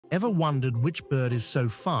Ever wondered which bird is so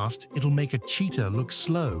fast it'll make a cheetah look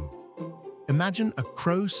slow? Imagine a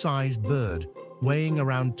crow-sized bird weighing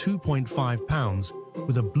around 2.5 pounds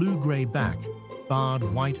with a blue-gray back, barred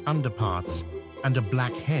white underparts, and a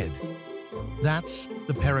black head. That's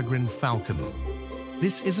the peregrine falcon.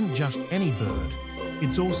 This isn't just any bird,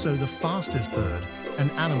 it's also the fastest bird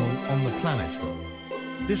and animal on the planet.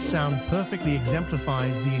 This sound perfectly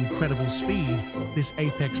exemplifies the incredible speed this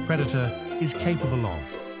apex predator is capable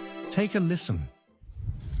of. Take a listen.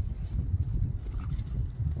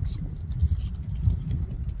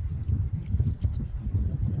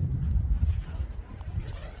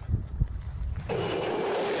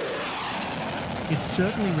 It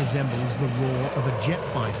certainly resembles the roar of a jet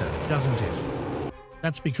fighter, doesn't it?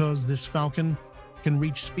 That's because this falcon can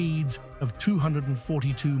reach speeds of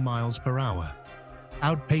 242 miles per hour,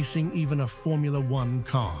 outpacing even a Formula One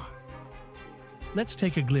car. Let's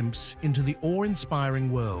take a glimpse into the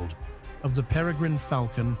awe-inspiring world of the peregrine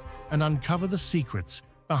falcon and uncover the secrets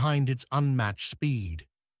behind its unmatched speed.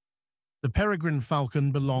 The peregrine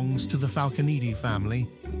falcon belongs to the Falconidae family,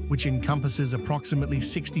 which encompasses approximately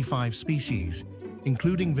 65 species,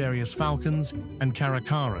 including various falcons and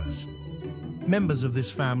caracaras. Members of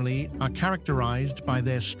this family are characterized by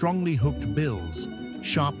their strongly hooked bills,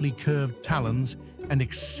 sharply curved talons, and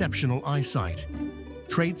exceptional eyesight,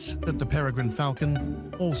 traits that the peregrine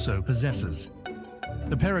falcon also possesses.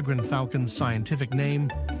 The peregrine falcon's scientific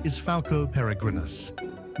name is Falco peregrinus,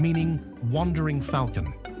 meaning wandering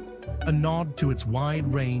falcon, a nod to its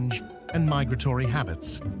wide range and migratory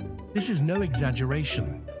habits. This is no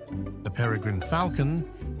exaggeration. The peregrine falcon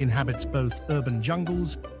inhabits both urban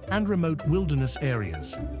jungles and remote wilderness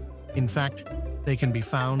areas. In fact, they can be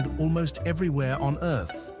found almost everywhere on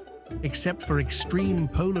Earth, except for extreme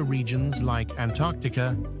polar regions like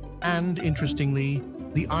Antarctica and, interestingly,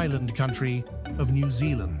 the island country of New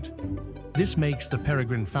Zealand. This makes the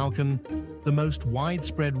peregrine falcon the most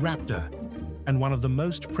widespread raptor and one of the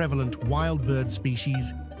most prevalent wild bird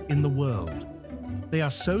species in the world. They are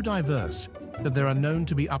so diverse that there are known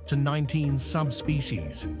to be up to 19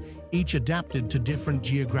 subspecies, each adapted to different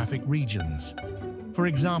geographic regions. For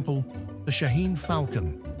example, the Shaheen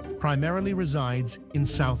falcon primarily resides in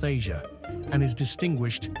South Asia and is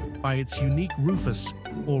distinguished by its unique rufous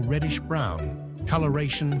or reddish-brown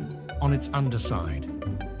coloration on its underside.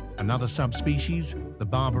 Another subspecies, the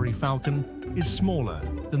Barbary falcon, is smaller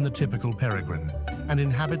than the typical peregrine and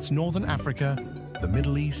inhabits northern Africa, the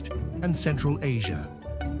Middle East, and Central Asia.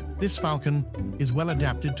 This falcon is well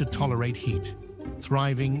adapted to tolerate heat,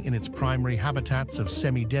 thriving in its primary habitats of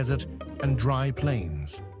semi-desert and dry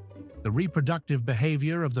plains. The reproductive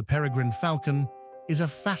behavior of the peregrine falcon is a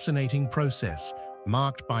fascinating process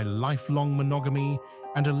marked by lifelong monogamy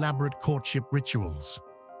and elaborate courtship rituals.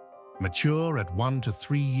 Mature at 1 to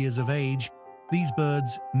 3 years of age, these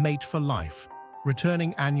birds mate for life,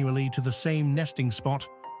 returning annually to the same nesting spot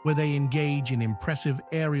where they engage in impressive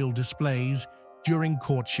aerial displays during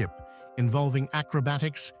courtship, involving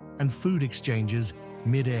acrobatics and food exchanges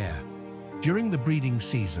mid-air. During the breeding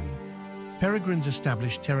season, peregrines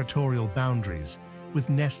establish territorial boundaries, with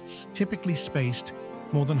nests typically spaced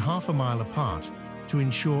more than half a mile apart to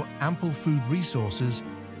ensure ample food resources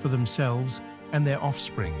for themselves and their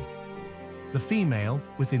offspring. The female,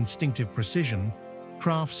 with instinctive precision,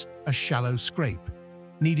 crafts a shallow scrape,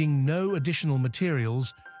 needing no additional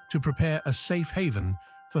materials to prepare a safe haven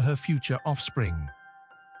for her future offspring.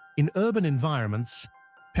 In urban environments,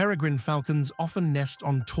 peregrine falcons often nest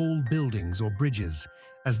on tall buildings or bridges,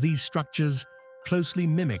 as these structures closely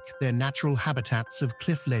mimic their natural habitats of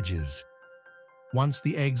cliff ledges. Once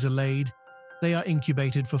the eggs are laid, they are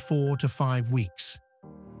incubated for 4 to 5 weeks.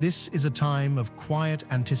 This is a time of quiet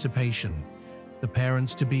anticipation, the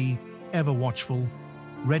parents to be ever watchful,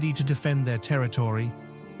 ready to defend their territory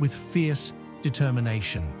with fierce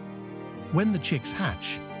determination. When the chicks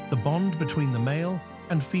hatch, the bond between the male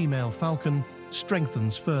and female falcon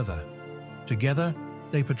strengthens further. Together,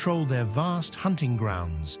 they patrol their vast hunting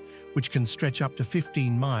grounds, which can stretch up to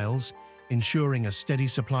 15 miles, ensuring a steady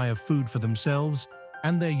supply of food for themselves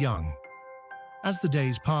and their young. As the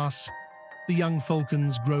days pass, the young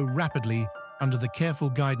falcons grow rapidly under the careful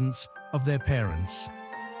guidance of their parents.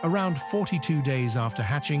 Around 42 days after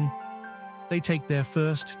hatching, they take their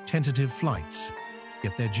first tentative flights,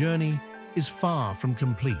 yet their journey is far from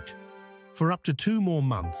complete. For up to 2 more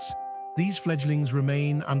months, these fledglings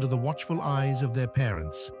remain under the watchful eyes of their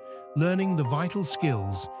parents, learning the vital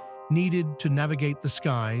skills needed to navigate the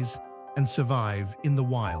skies and survive in the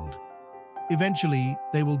wild. Eventually,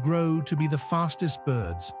 they will grow to be the fastest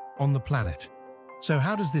birds on the planet. So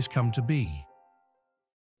how does this come to be?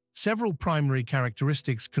 Several primary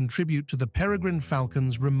characteristics contribute to the peregrine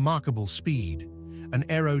falcon's remarkable speed: an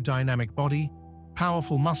aerodynamic body,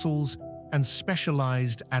 powerful muscles, and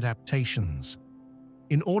specialized adaptations.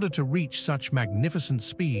 In order to reach such magnificent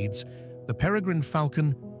speeds, the peregrine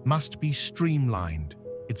falcon must be streamlined.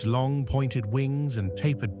 Its long, pointed wings and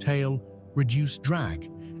tapered tail reduce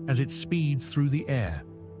drag as it speeds through the air.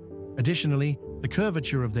 Additionally, the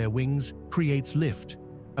curvature of their wings creates lift,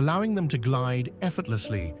 allowing them to glide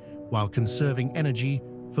effortlessly while conserving energy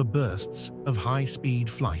for bursts of high-speed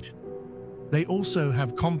flight. They also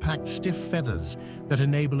have compact, stiff feathers that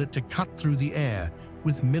enable it to cut through the air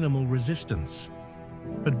with minimal resistance.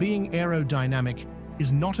 But being aerodynamic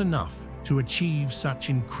is not enough to achieve such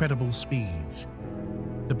incredible speeds.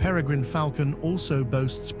 The peregrine falcon also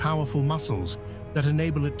boasts powerful muscles that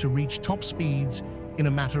enable it to reach top speeds in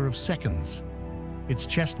a matter of seconds. Its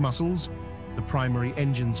chest muscles, the primary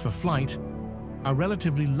engines for flight, are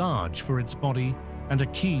relatively large for its body and a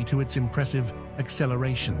key to its impressive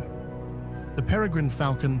acceleration. The peregrine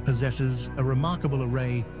falcon possesses a remarkable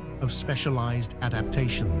array of specialized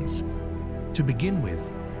adaptations. To begin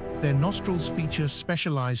with, their nostrils feature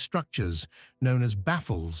specialized structures known as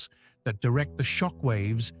baffles that direct the shock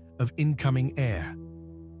waves of incoming air.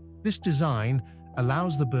 This design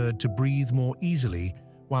allows the bird to breathe more easily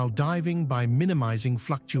while diving by minimizing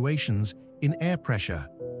fluctuations in air pressure,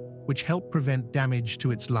 which help prevent damage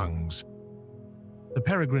to its lungs. The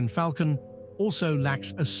peregrine falcon also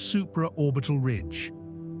lacks a supraorbital ridge,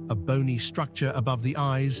 a bony structure above the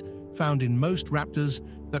eyes found in most raptors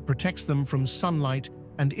that protects them from sunlight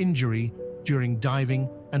and injury during diving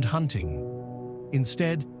and hunting.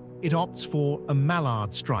 Instead, it opts for a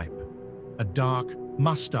mallard stripe, a dark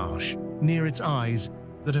mustache near its eyes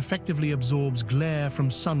that effectively absorbs glare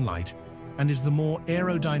from sunlight and is the more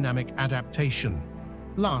aerodynamic adaptation.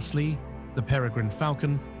 Lastly, the peregrine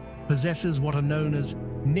falcon possesses what are known as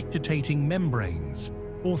nictitating membranes,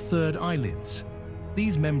 or third eyelids.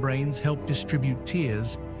 These membranes help distribute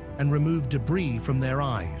tears and remove debris from their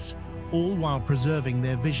eyes, all while preserving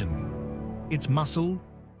their vision. Its muscle,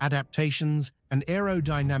 adaptations, and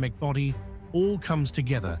aerodynamic body all comes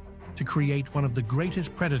together to create one of the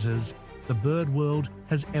greatest predators the bird world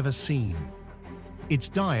has ever seen. Its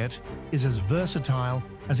diet is as versatile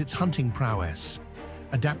as its hunting prowess,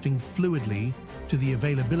 adapting fluidly to the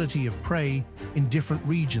availability of prey in different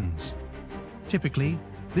regions. Typically,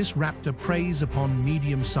 this raptor preys upon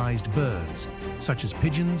medium-sized birds, such as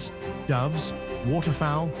pigeons, doves,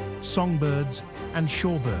 waterfowl, songbirds, and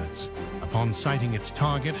shorebirds. Upon sighting its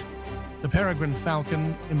target, the peregrine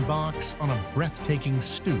falcon embarks on a breathtaking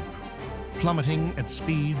stoop, plummeting at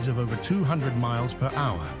speeds of over 200 miles per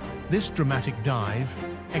hour. This dramatic dive,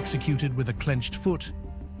 executed with a clenched foot,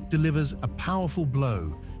 delivers a powerful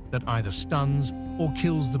blow that either stuns or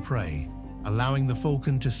kills the prey, allowing the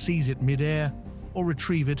falcon to seize it mid-air or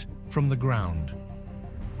retrieve it from the ground.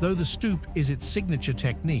 Though the stoop is its signature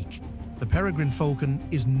technique, the peregrine falcon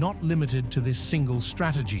is not limited to this single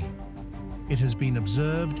strategy. It has been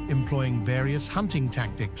observed employing various hunting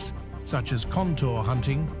tactics, such as contour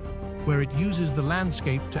hunting, where it uses the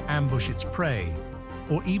landscape to ambush its prey,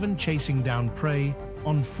 or even chasing down prey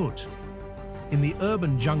on foot. In the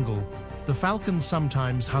urban jungle, the falcon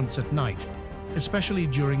sometimes hunts at night, especially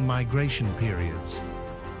during migration periods.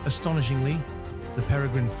 Astonishingly, the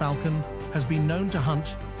peregrine falcon has been known to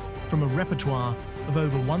hunt from a repertoire of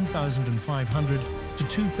over 1,500 to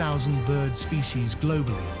 2,000 bird species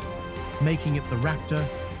globally, making it the raptor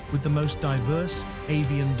with the most diverse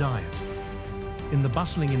avian diet. In the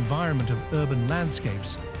bustling environment of urban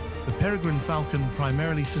landscapes, the peregrine falcon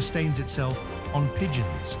primarily sustains itself on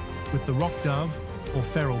pigeons, with the rock dove or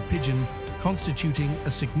feral pigeon constituting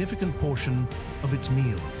a significant portion of its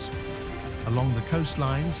meals. Along the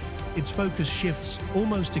coastlines, its focus shifts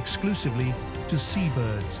almost exclusively to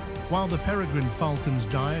seabirds. While the peregrine falcon's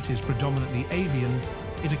diet is predominantly avian,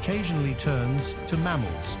 it occasionally turns to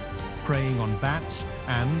mammals, preying on bats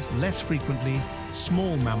and, less frequently,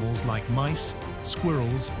 small mammals like mice,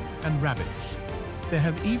 squirrels, and rabbits. There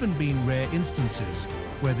have even been rare instances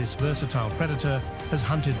where this versatile predator has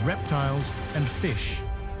hunted reptiles and fish.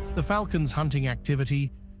 The falcon's hunting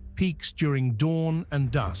activity peaks during dawn and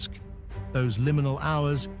dusk, those liminal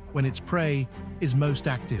hours when its prey is most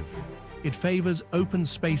active. It favors open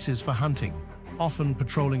spaces for hunting, often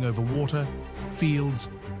patrolling over water, fields,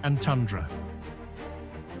 and tundra.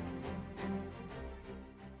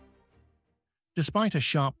 Despite a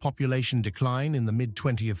sharp population decline in the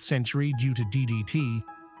mid-20th century due to DDT,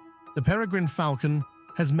 the peregrine falcon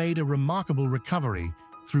has made a remarkable recovery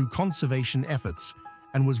through conservation efforts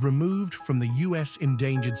and was removed from the U.S.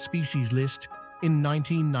 endangered species list in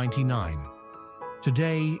 1999.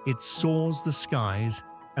 Today, it soars the skies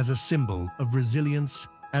as a symbol of resilience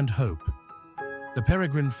and hope. The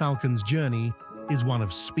Peregrine Falcon's journey is one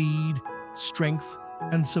of speed, strength,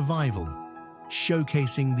 and survival,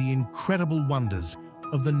 showcasing the incredible wonders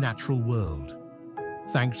of the natural world.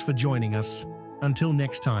 Thanks for joining us. Until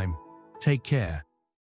next time, take care.